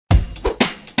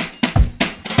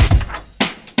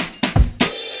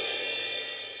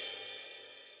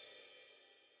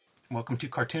Welcome to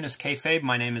Cartoonist Kayfabe.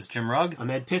 My name is Jim Rugg. I'm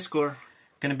Ed Piskor.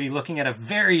 Going to be looking at a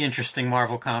very interesting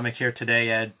Marvel comic here today,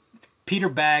 Ed. Peter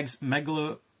Bagge's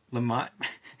Megalomaniacal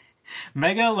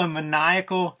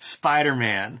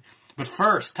Spider-Man. But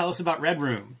first, tell us about Red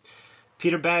Room.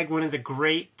 Peter Bagge, one of the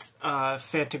great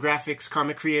Fantagraphics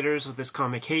comic creators with this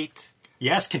comic Hate.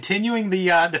 Yes, continuing the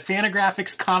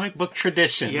Fantagraphics comic book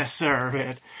tradition. Yes,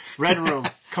 sir. Red Room,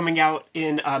 coming out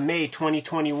in May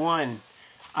 2021.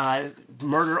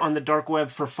 Murder on the Dark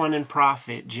Web for fun and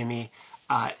profit, Jimmy.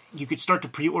 You could start to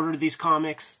pre-order these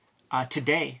comics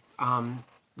today. A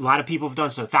lot of people have done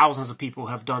so. Thousands of people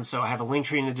have done so. I have a link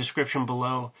tree in the description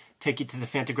below. Take you to the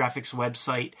Fantagraphics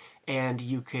website, and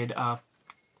you could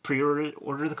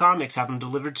pre-order the comics, have them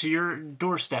delivered to your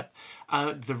doorstep.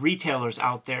 The retailers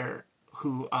out there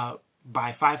who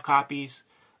buy 5 copies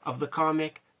of the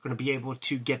comic are going to be able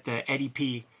to get the Eddie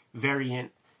P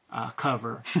variant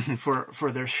cover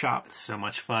for their shop. It's so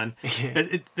much fun.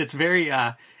 It's very,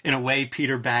 in a way,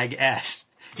 Peter Bagge-esque.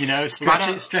 You know,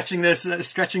 stretching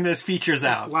those features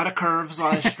out. A lot of curves, a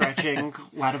lot of stretching,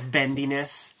 a lot of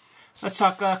bendiness. Let's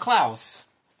talk Klaus.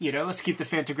 You know, let's keep the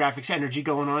Fantagraphics energy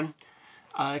going on.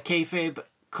 Kayfabe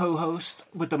co-host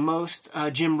with the most,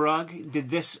 Jim Rugg, did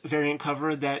this variant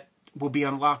cover that will be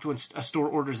unlocked when a store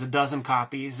orders 12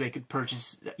 copies. They could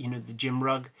purchase, you know, the Jim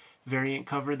Rugg variant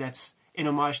cover that's in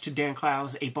homage to Dan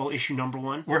Clow's 8-Ball issue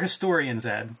 #1. We're historians,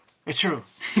 Ed. It's true.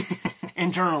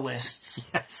 And journalists.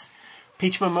 Yes.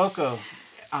 Peach Momoko,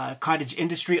 cottage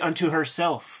industry unto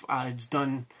herself. It's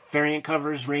done variant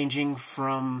covers ranging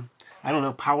from, I don't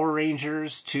know, Power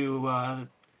Rangers to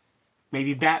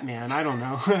maybe Batman. I don't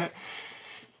know.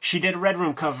 She did a Red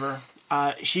Room cover.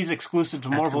 She's exclusive to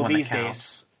Marvel these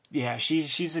days. Yeah,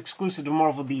 she's exclusive to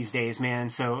Marvel these days, man.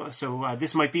 So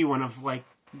this might be one of like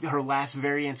her last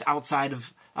variants outside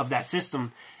of that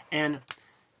system. And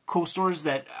cool stores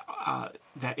that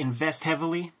invest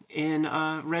heavily in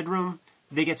Red Room,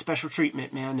 they get special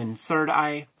treatment, man. And Third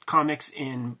Eye Comics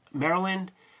in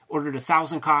Maryland ordered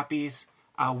 1,000 copies.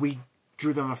 We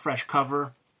drew them a fresh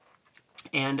cover.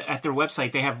 And at their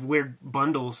website, they have weird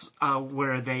bundles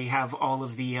where they have all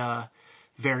of the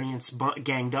variants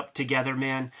ganged up together,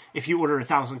 man. If you order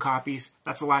 1,000 copies,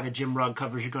 that's a lot of Jim Rugg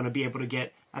covers you're going to be able to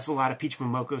get. That's a lot of Peach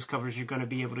Momoko's covers you're going to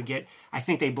be able to get. I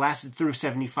think they blasted through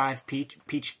 75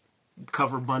 Peach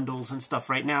cover bundles and stuff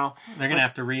right now. They're going to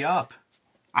have to re-up.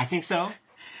 I think so.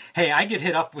 Hey, I get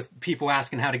hit up with people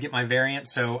asking how to get my variant,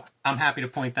 so I'm happy to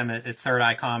point them at Third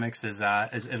Eye Comics as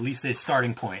at least a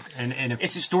starting point. And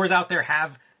if stores out there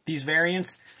have these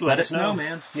variants, let us know,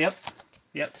 man. Yep.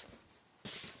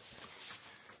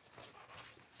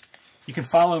 You can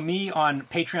follow me on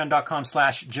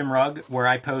patreon.com/JimRugg, where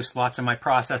I post lots of my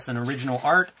process and original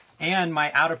art, and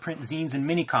my out-of-print zines and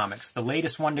mini-comics. The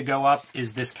latest one to go up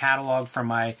is this catalog from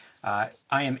my I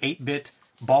Am 8-Bit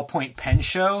ballpoint pen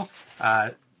show.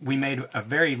 We made a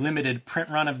very limited print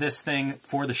run of this thing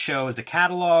for the show as a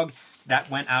catalog. That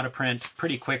went out of print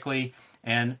pretty quickly,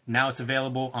 and now it's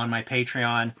available on my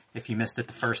Patreon. If you missed it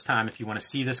the first time, if you want to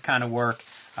see this kind of work,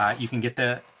 you can get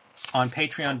the on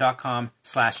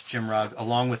patreon.com/JimRugg,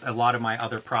 along with a lot of my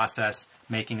other process,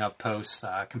 making of posts,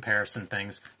 comparison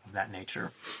things of that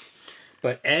nature.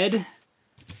 But Ed,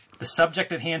 the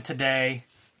subject at hand today,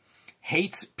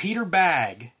 hates Peter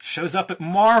Bagge, shows up at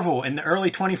Marvel in the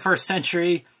early 21st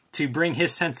century to bring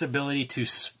his sensibility to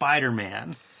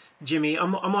Spider-Man. Jimmy,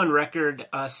 I'm on record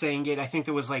saying it. I think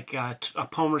there was like a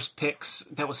Palmer's Picks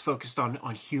that was focused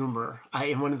on humor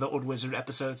in one of the Old Wizard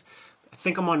episodes. I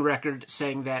think I'm on record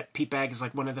saying that Pete Bagge is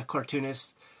like one of the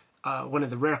cartoonists, one of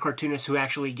the rare cartoonists who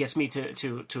actually gets me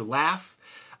to laugh.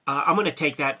 I'm going to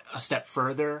take that a step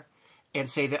further and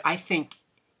say that I think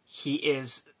he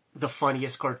is the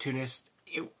funniest cartoonist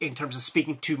in terms of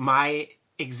speaking to my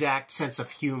exact sense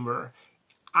of humor.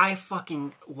 I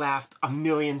fucking laughed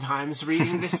 1,000,000 times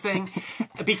reading this thing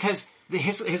because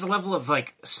his level of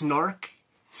like snark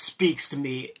speaks to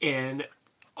me in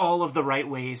all of the right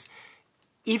ways.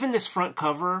 Even this front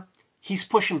cover, he's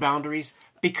pushing boundaries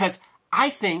because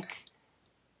I think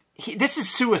this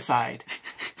is suicide.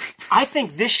 I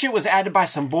think this shit was added by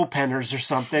some bullpenners or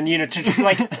something, you know, to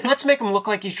like, let's make him look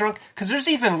like he's drunk, because there's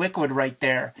even liquid right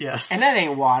there. Yes. And that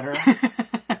ain't water.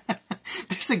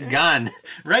 There's a gun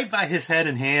right by his head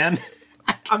and hand.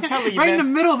 I'm telling you, right man, in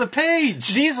the middle of the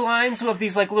page. These lines with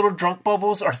these like little drunk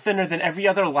bubbles are thinner than every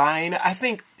other line. I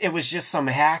think it was just some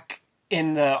hack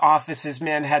in the office. His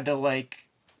man had to like,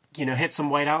 you know, hit some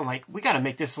white out and like, we got to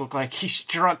make this look like he's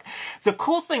drunk. The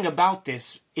cool thing about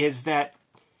this is that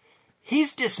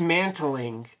he's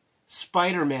dismantling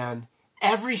Spider-Man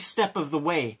every step of the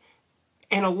way.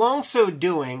 And along so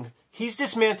doing, he's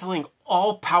dismantling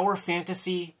all power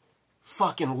fantasy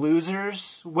fucking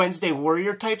losers, Wednesday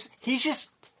Warrior types. He's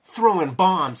just throwing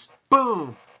bombs.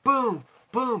 Boom, boom,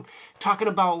 boom. Talking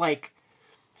about, like,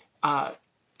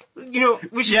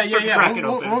 we should start to crack it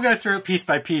open. We'll go through it piece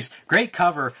by piece. Great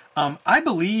cover. I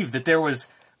believe that there was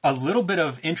a little bit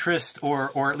of interest,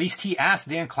 or at least he asked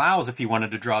Dan Clowes if he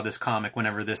wanted to draw this comic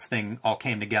whenever this thing all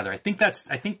came together. I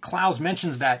think Clowes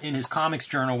mentions that in his Comics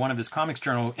Journal, one of his Comics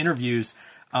Journal interviews.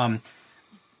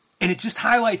 And it just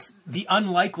highlights the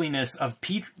unlikeliness of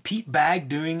Pete Bagge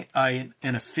doing an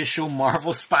official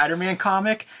Marvel Spider-Man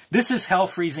comic. This is hell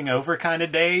freezing over kind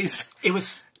of days. It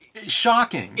was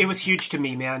shocking. It was huge to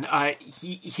me, man.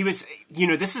 He was,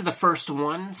 this is the first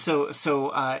one,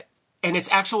 and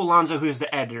it's Axel Alonso who's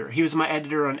the editor. He was my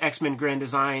editor on X-Men Grand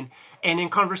Design, and in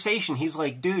conversation, he's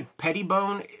like, dude,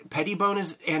 Pettibone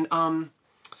is, and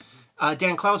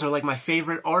Dan Clowes are like my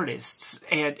favorite artists,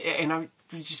 and I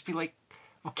would just be like,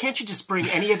 well, can't you just bring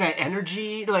any of that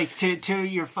energy, like, to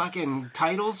your fucking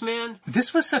titles, man?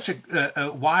 This was such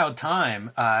a wild time.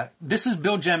 This is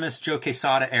Bill Jemas, Joe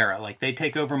Quesada era. Like, they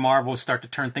take over Marvel, start to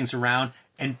turn things around,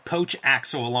 and poach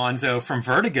Axel Alonso from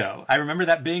Vertigo. I remember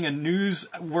that being a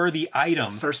newsworthy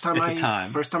item at the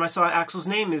time. First time I saw Axel's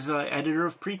name is editor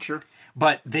of Preacher.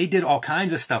 But they did all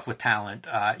kinds of stuff with talent.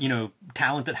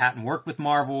 Talent that hadn't worked with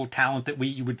Marvel, talent that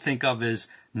you would think of as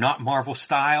not Marvel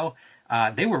style.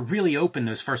 They were really open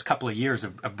those first couple of years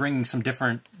of bringing some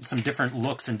different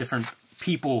looks and different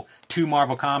people to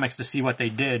Marvel Comics to see what they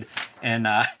did, and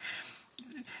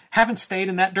haven't stayed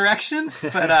in that direction.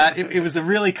 But it was a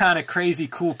really kind of crazy,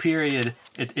 cool period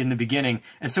in the beginning.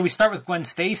 And so we start with Gwen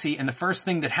Stacy, and the first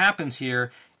thing that happens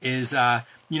here is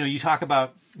you talk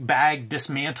about Bagge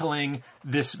dismantling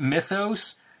this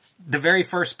mythos. The very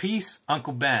first piece,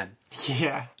 Uncle Ben.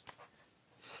 Yeah,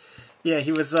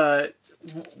 he was.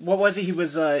 What was it? He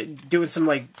was doing some,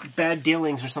 like, bad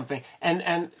dealings or something.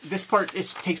 And this part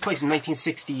takes place in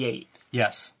 1968.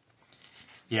 Yes.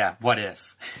 Yeah, what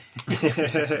if?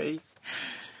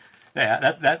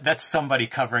 Yeah, that's somebody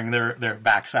covering their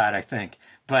backside, I think.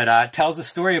 But tells the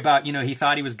story about, he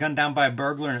thought he was gunned down by a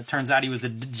burglar, and it turns out he was a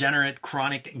degenerate,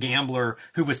 chronic gambler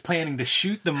who was planning to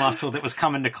shoot the muscle that was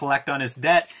coming to collect on his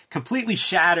debt. Completely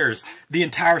shatters the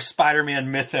entire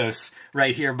Spider-Man mythos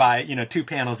right here by, 2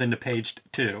 panels into page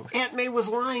 2. Aunt May was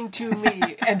lying to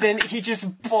me. And then he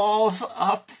just balls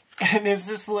up and is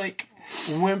just, like,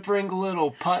 whimpering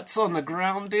little putts on the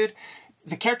ground, dude.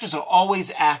 The characters are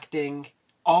always acting,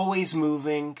 always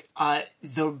moving.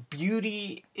 The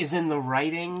beauty is in the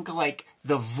writing, like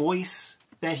the voice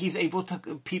that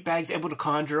Pete Bagge's able to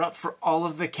conjure up for all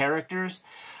of the characters.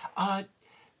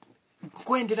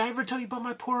 Gwen, did I ever tell you about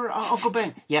my poor Uncle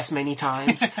Ben? Yes, many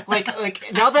times. like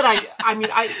now that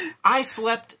I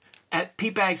slept at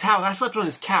Pete Bagge's house. I slept on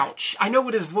his couch. I know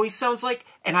what his voice sounds like,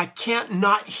 and I can't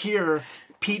not hear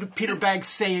Peter Bagge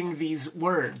saying these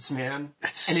words, man.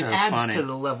 It adds to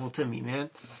the level to me, man.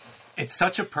 It's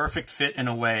such a perfect fit in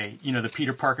a way. The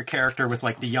Peter Parker character with,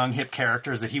 like, the young hip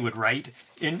characters that he would write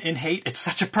in Hate. It's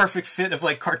such a perfect fit of,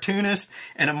 like, Cartoonist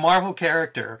and a Marvel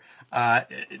character.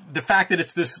 The fact that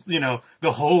it's this, the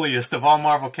holiest of all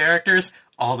Marvel characters,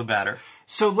 all the better.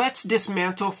 So let's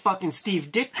dismantle fucking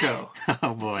Steve Ditko.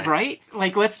 Oh boy. Right?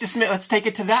 Like, let's take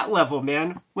it to that level,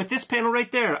 man. With this panel right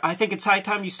there, I think it's high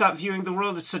time you stop viewing the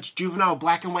world as such juvenile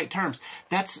black and white terms.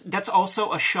 That's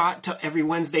also a shot to every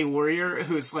Wednesday Warrior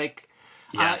who's like,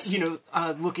 yes.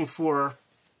 Looking for,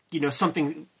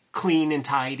 something clean and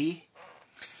tidy.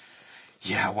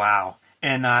 Yeah, wow.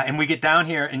 And we get down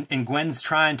here, and Gwen's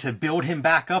trying to build him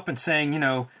back up and saying,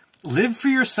 live for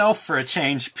yourself for a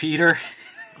change, Peter.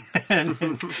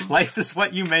 and life is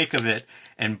what you make of it.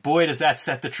 And boy, does that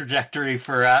set the trajectory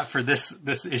for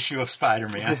this issue of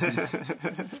Spider-Man.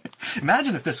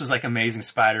 Imagine if this was like Amazing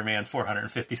Spider-Man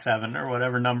 457 or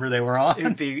whatever number they were on.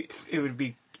 It would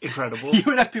be incredible. You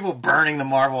would have people burning the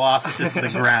Marvel offices to the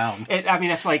ground.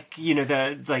 That's like,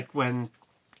 when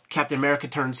Captain America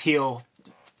turns heel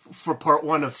for part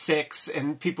 1 of 6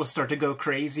 and people start to go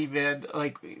crazy, man,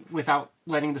 like, without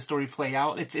letting the story play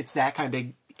out. It's that kind of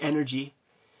energy.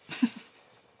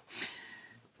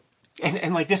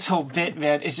 and like this whole bit,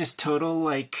 man, is just total,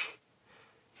 like,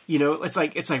 it's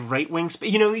like right wing.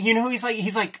 Who he's like?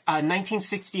 He's like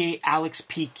 1968 Alex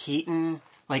P. Keaton,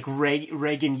 like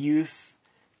Reagan youth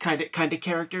kind of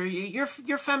character.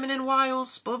 You're feminine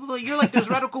wiles, blah blah blah. You're like those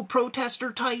radical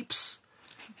protester types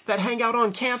that hang out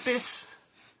on campus.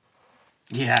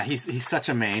 Yeah, he's such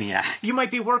a maniac. You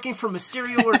might be working for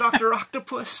Mysterio or Dr.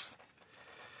 Octopus.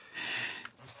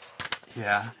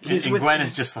 Yeah, and Gwen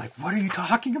is just like, what are you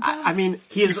talking about?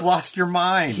 You've lost your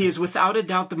mind. He is without a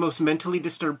doubt the most mentally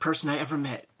disturbed person I ever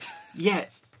met.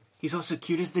 Yet, he's also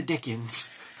cute as the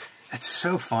Dickens. It's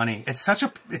so funny. It's such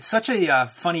a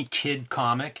funny kid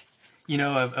comic, you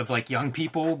know, of like young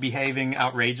people behaving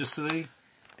outrageously.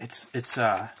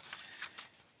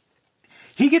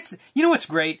 He gets, you know what's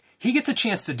great? He gets a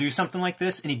chance to do something like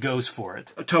this, and he goes for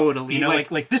it. Totally. You know,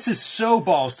 like this is so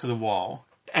balls to the wall.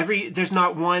 There's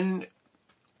not one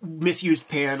misused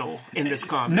panel in this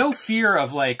comic. No fear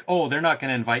of like, oh, they're not going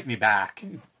to invite me back.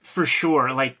 For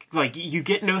sure. Like you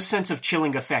get no sense of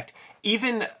chilling effect.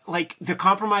 Even like the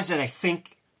compromise that I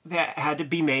think that had to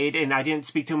be made, and I didn't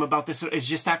speak to him about this, is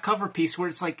just that cover piece where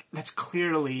it's like, that's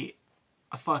clearly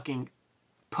a fucking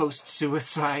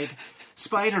post-suicide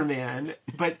Spider-Man,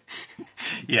 but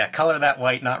yeah, color that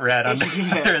white, not red, under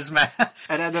his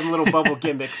mask. And had them little bubble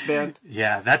gimmicks, man.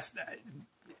 Yeah,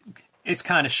 it's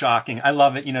kind of shocking. I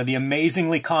love it. You know, the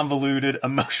amazingly convoluted,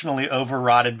 emotionally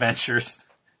overwrought adventures.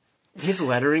 His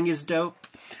lettering is dope.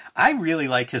 I really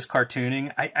like his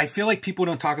cartooning. I feel like people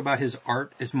don't talk about his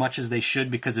art as much as they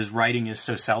should because his writing is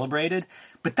so celebrated.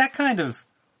 But that kind of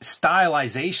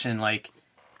stylization, like,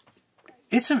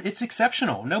 it's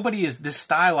exceptional. Nobody is this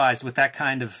stylized with that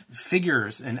kind of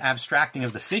figures and abstracting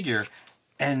of the figure.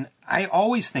 And I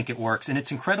always think it works. And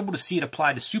it's incredible to see it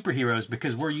applied to superheroes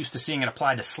because we're used to seeing it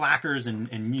applied to slackers and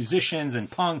musicians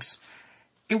and punks.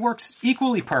 It works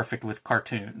equally perfect with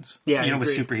cartoons. Yeah, you know, with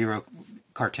superhero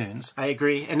cartoons. I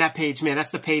agree. And that page, man,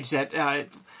 that's the page that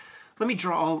let me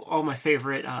draw all my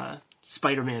favorite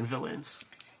Spider-Man villains.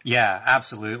 Yeah,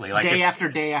 absolutely. Like day after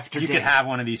day after day. You could have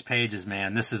one of these pages,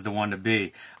 man. This is the one to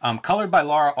be. Colored by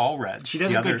Laura Allred. She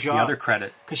does a good job. The other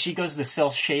credit. Because she goes the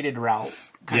cel-shaded route,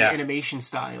 kind of animation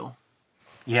style.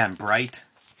 Yeah, and bright.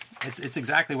 It's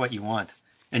exactly what you want.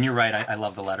 And you're right, I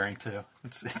love the lettering, too.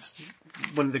 It's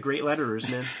one of the great letterers,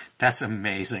 man. That's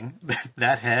amazing.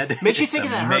 That head makes you think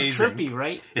of that Herb Trimpe,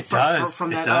 right? It does. From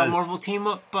that Marvel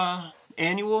Team-Up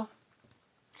annual.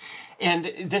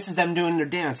 And this is them doing their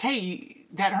dance. Hey,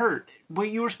 that hurt. Well,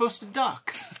 you were supposed to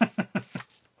duck.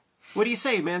 What do you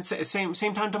say, man? Same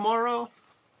time tomorrow?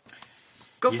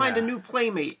 Go find a new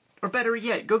playmate. Or better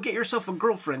yet, go get yourself a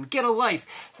girlfriend. Get a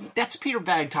life. That's Peter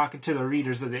Bagge talking to the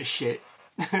readers of this shit.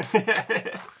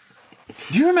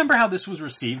 Do you remember how this was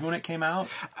received when it came out?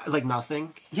 Like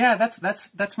nothing. Yeah,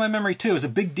 that's my memory too. It was a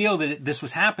big deal that this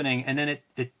was happening, and then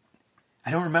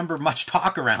I don't remember much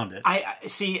talk around it.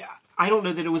 I don't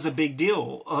know that it was a big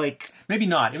deal. Like, maybe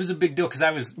not. It was a big deal because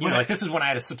I was, you know, like this is when I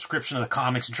had a subscription to the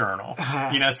Comics Journal.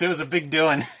 You know, so it was a big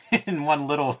deal in one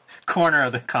little corner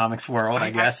of the comics world, I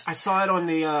guess. I saw it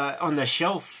on the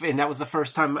shelf, and that was the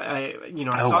first time I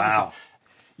saw this.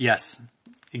 Yes.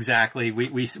 Exactly.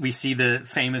 We see the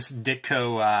famous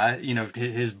Ditko, you know,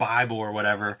 his Bible or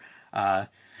whatever.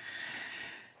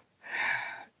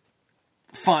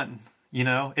 Fun, you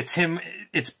know? It's him,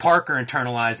 it's Parker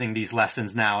internalizing these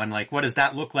lessons now. And, like, what does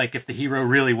that look like if the hero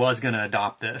really was going to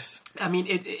adopt this? I mean,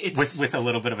 it's... With a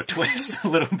little bit of a twist, a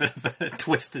little bit of a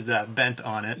twisted bent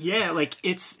on it. Yeah, like,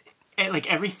 it's...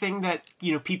 Like, everything that,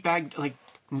 you know, Pete Bagge, like,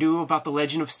 knew about the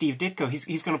legend of Steve Ditko,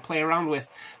 he's going to play around with.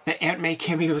 The Aunt May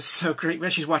cameo was so great. Man,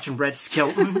 she's watching Red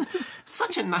Skelton.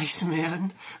 Such a nice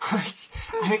man.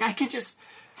 Like, I could just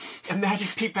imagine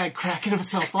Pete Bagge cracking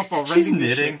himself up while writing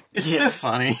this shit. It's so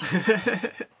funny.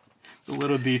 The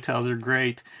little details are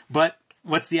great. But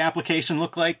what's the application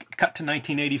look like? Cut to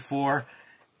 1984.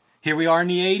 Here we are in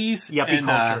the 80s. Yuppie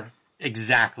culture.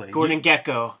 Exactly. Gordon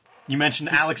Gekko. You mentioned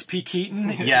Alex P. Keaton?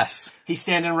 Yes. He's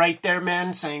standing right there,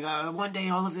 man, saying, one day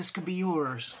all of this could be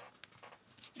yours.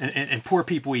 And poor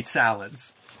people eat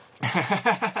salads.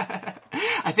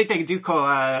 I think they do call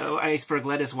iceberg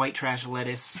lettuce white trash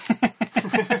lettuce.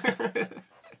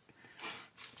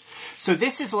 So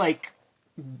this is like...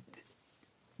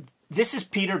 This is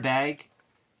Peter Bagge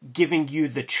giving you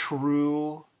the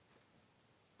true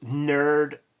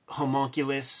nerd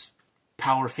homunculus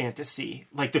power fantasy,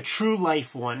 like the true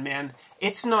life one, man.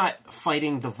 It's not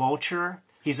fighting the Vulture.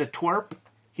 He's a twerp.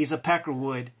 He's a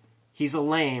Peckerwood. He's a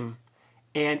lame.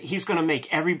 And he's going to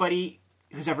make everybody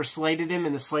who's ever slighted him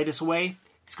in the slightest way,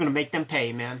 he's going to make them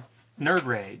pay, man. Nerd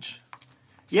rage.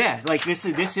 Yeah, like this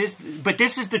is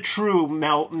the true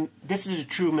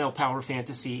male power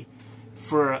fantasy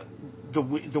for the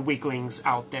weaklings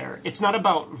out there. It's not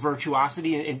about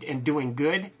virtuosity and doing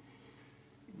good.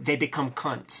 They become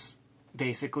cunts,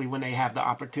 basically, when they have the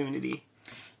opportunity.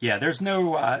 Yeah, there's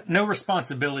no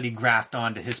responsibility grafted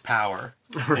onto his power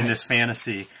in this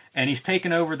fantasy. And he's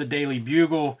taken over the Daily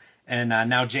Bugle, and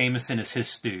now Jameson is his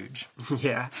stooge.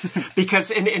 Yeah, because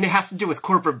and it has to do with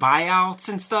corporate buyouts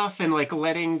and stuff, and like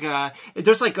letting...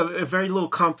 there's like a very little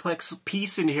complex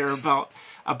piece in here about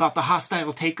the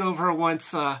hostile takeover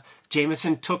once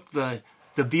Jameson took the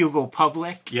the Bugle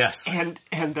public. Yes. And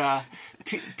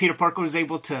Peter Parker was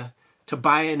able to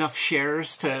buy enough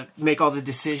shares to make all the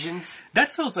decisions. That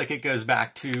feels like it goes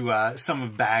back to some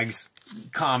of Bagge's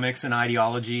comics and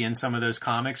ideology in some of those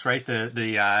comics, right?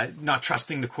 The not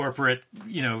trusting the corporate,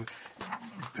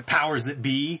 powers that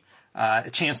be. A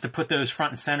chance to put those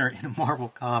front and center in a Marvel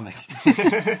comic.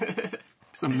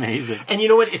 It's amazing. And you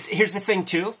know what? Here's the thing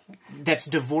too, that's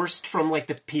divorced from like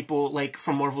the people like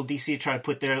from Marvel DC try to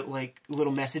put their like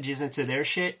little messages into their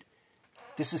shit.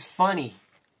 This is funny.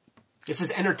 This is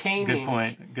entertaining.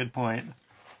 Good point.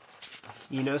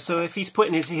 So if he's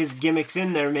putting his gimmicks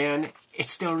in there, man, it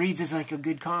still reads as like a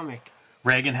good comic.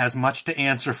 Reagan has much to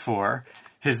answer for.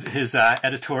 His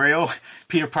editorial,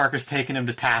 Peter Parker's taking him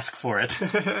to task for it.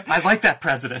 I like that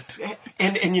president.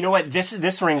 And you know what?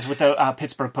 This rings with the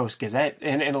Pittsburgh Post-Gazette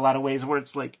in a lot of ways where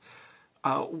it's like,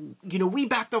 we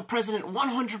back the president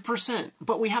 100%,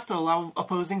 but we have to allow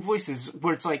opposing voices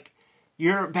where it's like,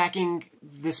 you're backing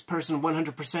this person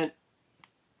 100%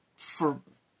 for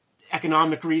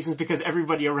economic reasons because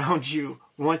everybody around you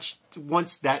wants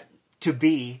that to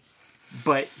be,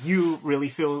 but you really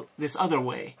feel this other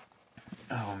way.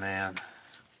 Oh, man.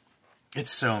 It's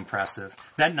so impressive.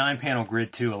 That 9-panel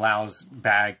grid, too, allows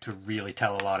Bagge to really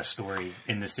tell a lot of story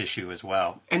in this issue as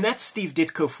well. And that's Steve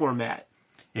Ditko format.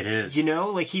 It is.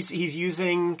 Like he's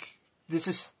using... This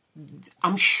is,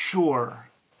 I'm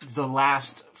sure, the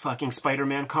last fucking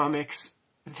Spider-Man comics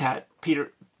that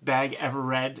Peter Bagge ever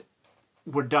read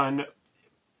were done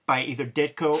by either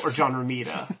Ditko or John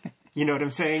Romita. You know what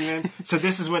I'm saying, man? So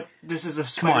this is a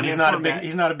Spider-Man format.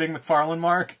 He's not a big McFarlane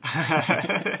mark.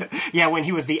 Yeah, when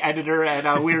he was the editor at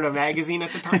Weirdo Magazine at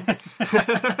the time.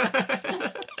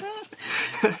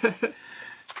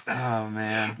 Oh,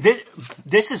 man.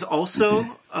 This is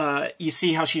also, you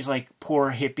see how she's like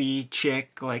poor hippie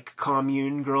chick, like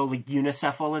commune girl, like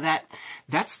UNICEF, all of that.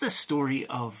 That's the story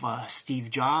of Steve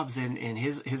Jobs and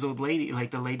his old lady,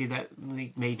 like the lady that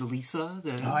made Lisa,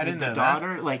 the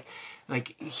daughter. That.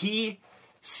 Like he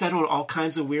settled all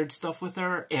kinds of weird stuff with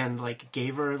her and like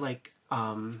gave her like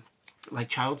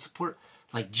child support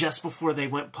like just before they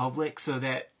went public so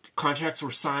that contracts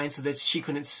were signed so that she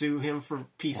couldn't sue him for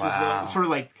pieces for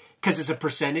like because it's a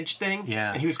percentage thing.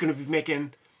 Yeah. And he was going to be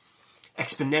making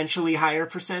exponentially higher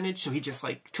percentage, so he just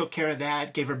like took care of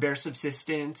that, gave her bare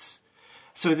subsistence.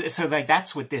 So like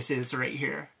that's what this is right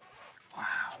here. Wow,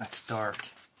 that's dark.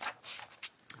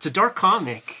 It's a dark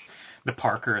comic. The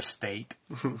Parker estate.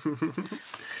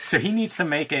 So he needs to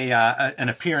make an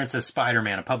appearance as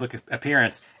Spider-Man, a public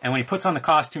appearance, and when he puts on the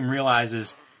costume,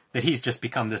 realizes that he's just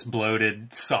become this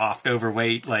bloated, soft,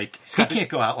 overweight. Like he can't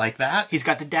go out like that. He's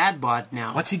got the dad bod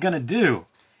now. What's he gonna do?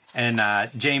 And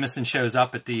Jameson shows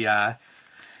up at the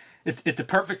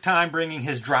perfect time, bringing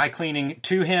his dry cleaning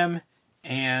to him,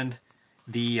 and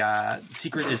the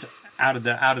secret is out of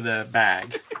the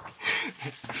bag.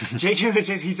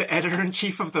 He's the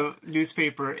editor-in-chief of the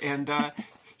newspaper, and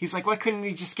he's like, why couldn't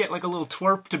he just get like a little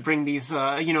twerp to bring these,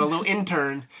 a little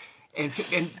intern? And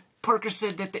Parker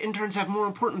said that the interns have more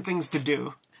important things to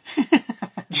do.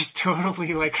 Just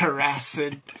totally like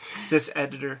harassing this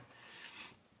editor.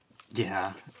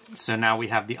 Yeah. So now we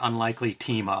have the unlikely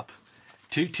team up.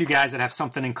 Two guys that have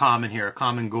something in common here, a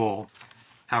common goal.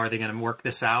 How are they going to work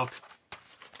this out?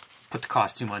 Put the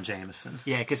costume on Jameson.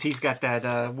 Yeah, because he's got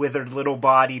that withered little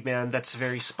body, man. That's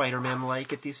very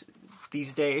Spider-Man-like at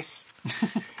these days.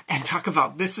 And talk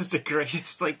about, this is the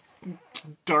greatest, like,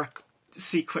 dark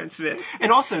sequence, man.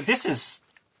 And also, this is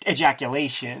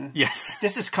ejaculation. Yes.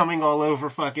 This is coming all over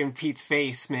fucking Pete's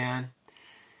face, man.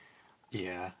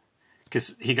 Yeah.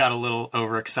 Because he got a little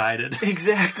overexcited.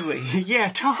 Exactly. Yeah,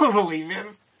 totally,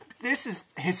 man. This is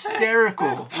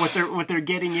hysterical, what they're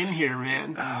getting in here,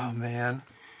 man. Oh, man.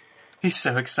 He's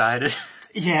so excited.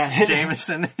 Yeah.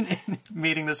 Jameson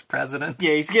meeting this president.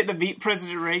 Yeah, he's getting to meet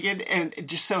President Reagan, and it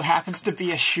just so happens to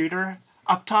be a shooter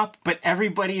up top, but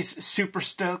everybody's super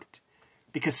stoked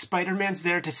because Spider-Man's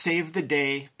there to save the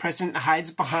day. President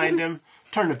hides behind him.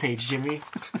 Turn the page, Jimmy.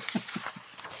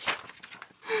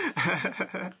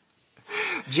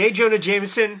 J. Jonah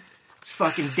Jameson is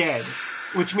fucking dead,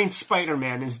 which means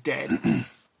Spider-Man is dead.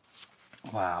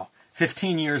 Wow.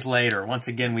 15 years later, once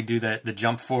again, we do the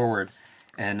jump forward.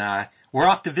 And we're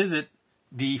off to visit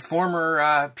the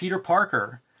former Peter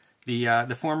Parker,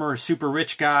 the former super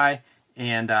rich guy,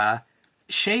 and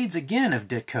shades again of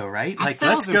Ditko, right? Like,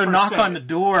 let's go knock on the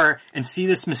door and see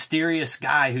this mysterious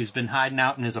guy who's been hiding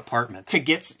out in his apartment. To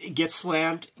get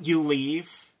slammed, you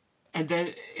leave, and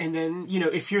then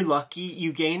if you're lucky,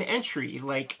 you gain entry.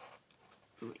 Like,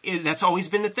 that's always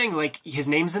been the thing. Like, his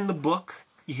name's in the book.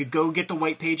 You could go get the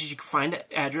white pages. You could find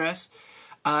the address.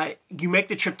 You make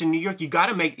the trip to New York. You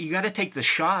gotta take the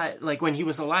shot. Like when he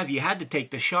was alive, you had to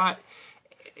take the shot,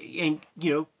 and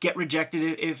get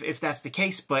rejected if that's the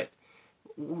case. But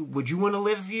would you want to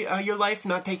live your life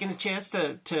not taking a chance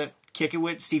to kick it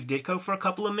with Steve Ditko for a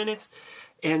couple of minutes?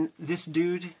 And this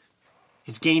dude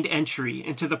has gained entry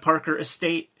into the Parker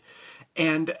estate,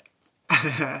 and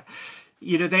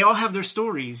they all have their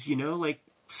stories. Like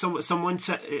someone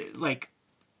like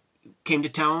came to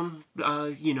town,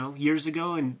 years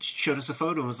ago and showed us a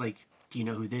photo and was like, "Do you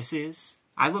know who this is?"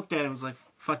 I looked at it and was like,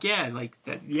 "Fuck yeah, like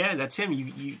that. Yeah, that's him.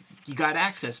 You got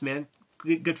access, man.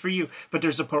 Good for you." But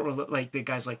there's a part where like the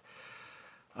guy's like,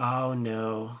 "Oh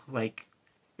no, like."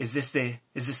 Is this the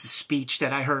speech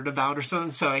that I heard about or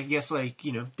something? So I guess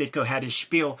Ditko had his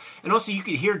spiel. And also you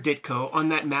could hear Ditko on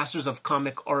that Masters of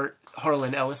Comic Art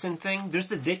Harlan Ellison thing. There's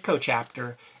the Ditko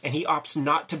chapter and he opts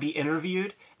not to be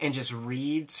interviewed and just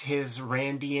reads his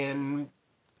Randian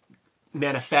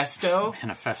manifesto.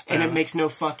 And it makes no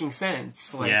fucking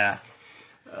sense. Like, yeah.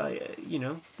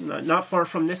 Not far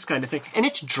from this kind of thing. And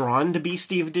it's drawn to be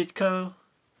Steve Ditko.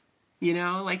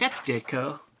 Like that's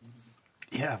Ditko.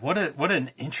 Yeah, what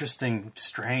an interesting,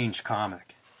 strange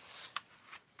comic.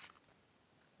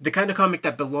 The kind of comic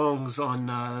that belongs on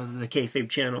the Kayfabe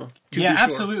channel. Yeah,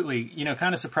 absolutely.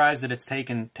 Kind of surprised that it's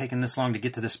taken this long to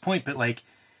get to this point, but like,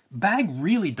 Bagge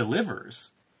really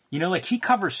delivers. He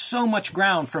covers so much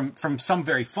ground from some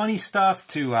very funny stuff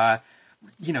to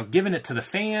giving it to the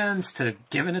fans to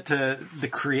giving it to the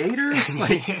creators.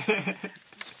 Like,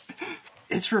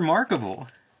 it's remarkable.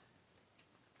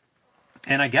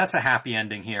 And I guess a happy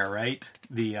ending here, right?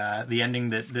 The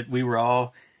ending that we were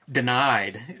all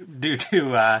denied due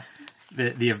to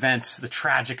the events, the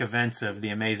tragic events of the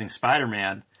Amazing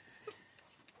Spider-Man.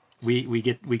 We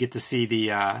get to see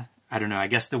the I don't know, I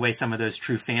guess the way some of those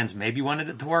true fans maybe wanted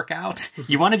it to work out.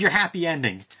 You wanted your happy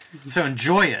ending, so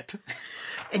enjoy it.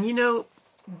 And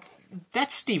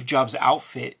that's Steve Jobs'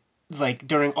 outfit, like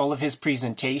during all of his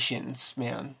presentations,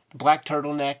 man. Black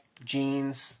turtleneck,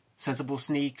 jeans, sensible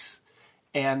sneaks.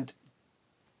 And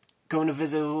going to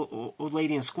visit old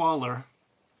lady in Squalor.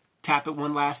 Tap it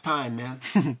one last time, man.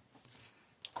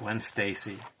 Gwen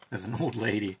Stacy as an old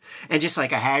lady. And just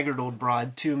like a haggard old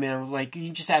broad, too, man. Like, you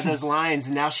just had those lines,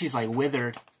 and now she's like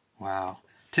withered. Wow.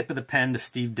 Tip of the pen to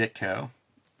Steve Ditko.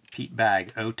 Pete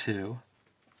Bagge, 02.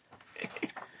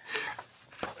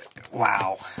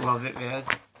 Wow. Love it, man.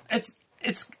 It's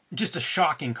just a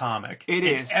shocking comic. It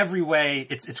is. In every way.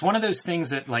 It's one of those things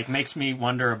that like makes me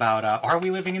wonder about, are we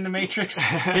living in the Matrix?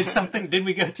 Did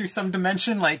we go through some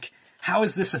dimension? Like, how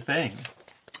is this a thing?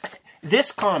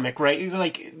 This comic, right?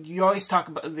 Like, you always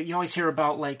hear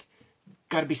about, like,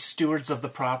 gotta be stewards of the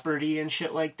property and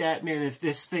shit like that. Man, if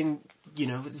this thing,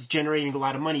 is generating a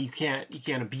lot of money, you can't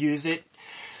abuse it.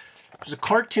 There's a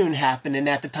cartoon happening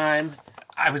at the time.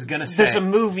 I was going to say... There's a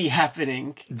movie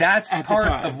happening. That's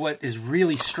part of what is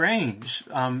really strange.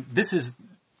 This is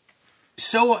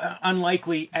so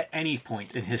unlikely at any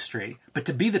point in history. But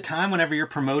to be the time whenever you're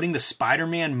promoting the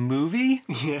Spider-Man movie...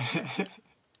 Yeah.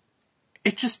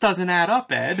 It just doesn't add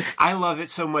up, Ed. I love it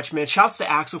so much, man. Shouts to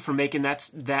Axel for making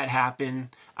that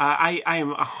happen. I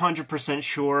am 100%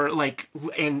 sure, like,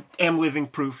 and am living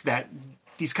proof that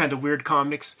these kind of weird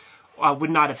comics would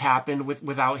not have happened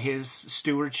without his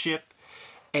stewardship.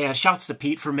 And shouts to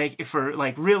Pete for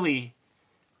really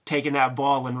taking that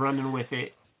ball and running with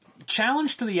it.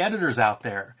 Challenge to the editors out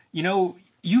there.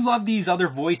 You love these other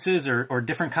voices or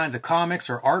different kinds of comics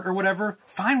or art or whatever.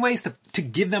 Find ways to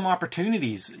give them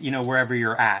opportunities, wherever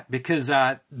you're at. Because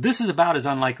this is about as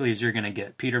unlikely as you're going to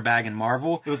get. Peter Bagge and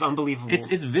Marvel. It was unbelievable.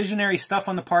 It's visionary stuff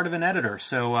on the part of an editor.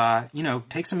 So,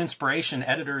 take some inspiration,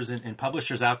 editors and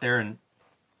publishers out there, and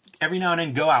every now and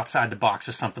then go outside the box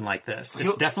with something like this.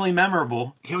 It's definitely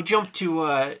memorable. He'll jump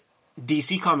to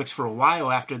DC Comics for a while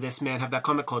after this, man. Have that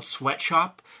comic called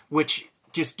Sweatshop, which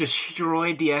just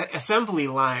destroyed the assembly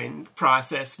line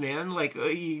process, man. Like,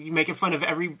 you making fun of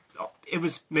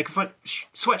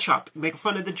Sweatshop, making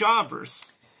fun of the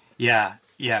jobbers. Yeah.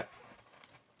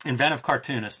 Inventive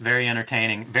cartoonist, very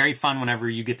entertaining, very fun whenever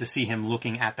you get to see him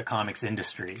looking at the comics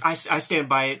industry. I stand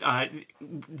by it.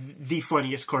 The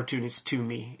funniest cartoonist to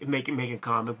me, making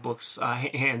comic books,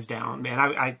 hands down, man.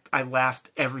 I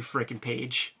laughed every freaking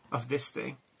page of this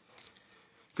thing.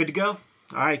 Good to go?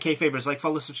 All right, Kayfabers, like,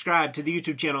 follow, subscribe to the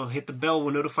YouTube channel. Hit the bell.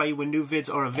 We'll notify you when new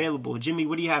vids are available. Jimmy,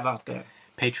 what do you have out there?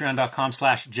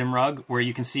 Patreon.com/JimRug, where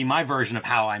you can see my version of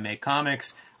how I make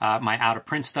comics. My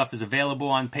out-of-print stuff is available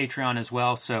on Patreon as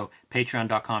well, so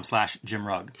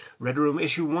patreon.com/JimRugg. Red Room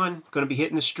Issue 1, going to be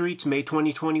hitting the streets May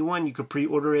 2021. You can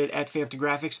pre-order it at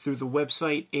Fantagraphics through the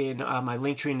website in my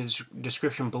link tree in the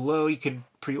description below. You could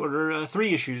pre-order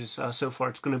 3 issues so far.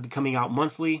 It's going to be coming out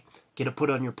monthly. Get it put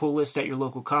on your pull list at your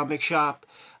local comic shop.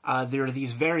 There are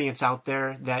these variants out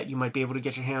there that you might be able to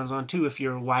get your hands on too if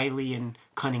you're wily and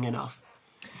cunning enough.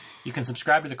 You can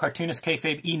subscribe to the Cartoonist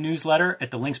Kayfabe e-newsletter at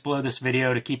the links below this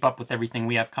video to keep up with everything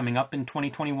we have coming up in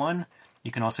 2021. You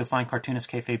can also find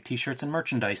Cartoonist Kayfabe t-shirts and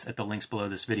merchandise at the links below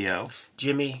this video.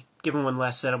 Jimmy, give him one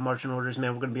last set of marching orders,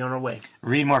 man. We're going to be on our way.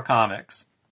 Read more comics.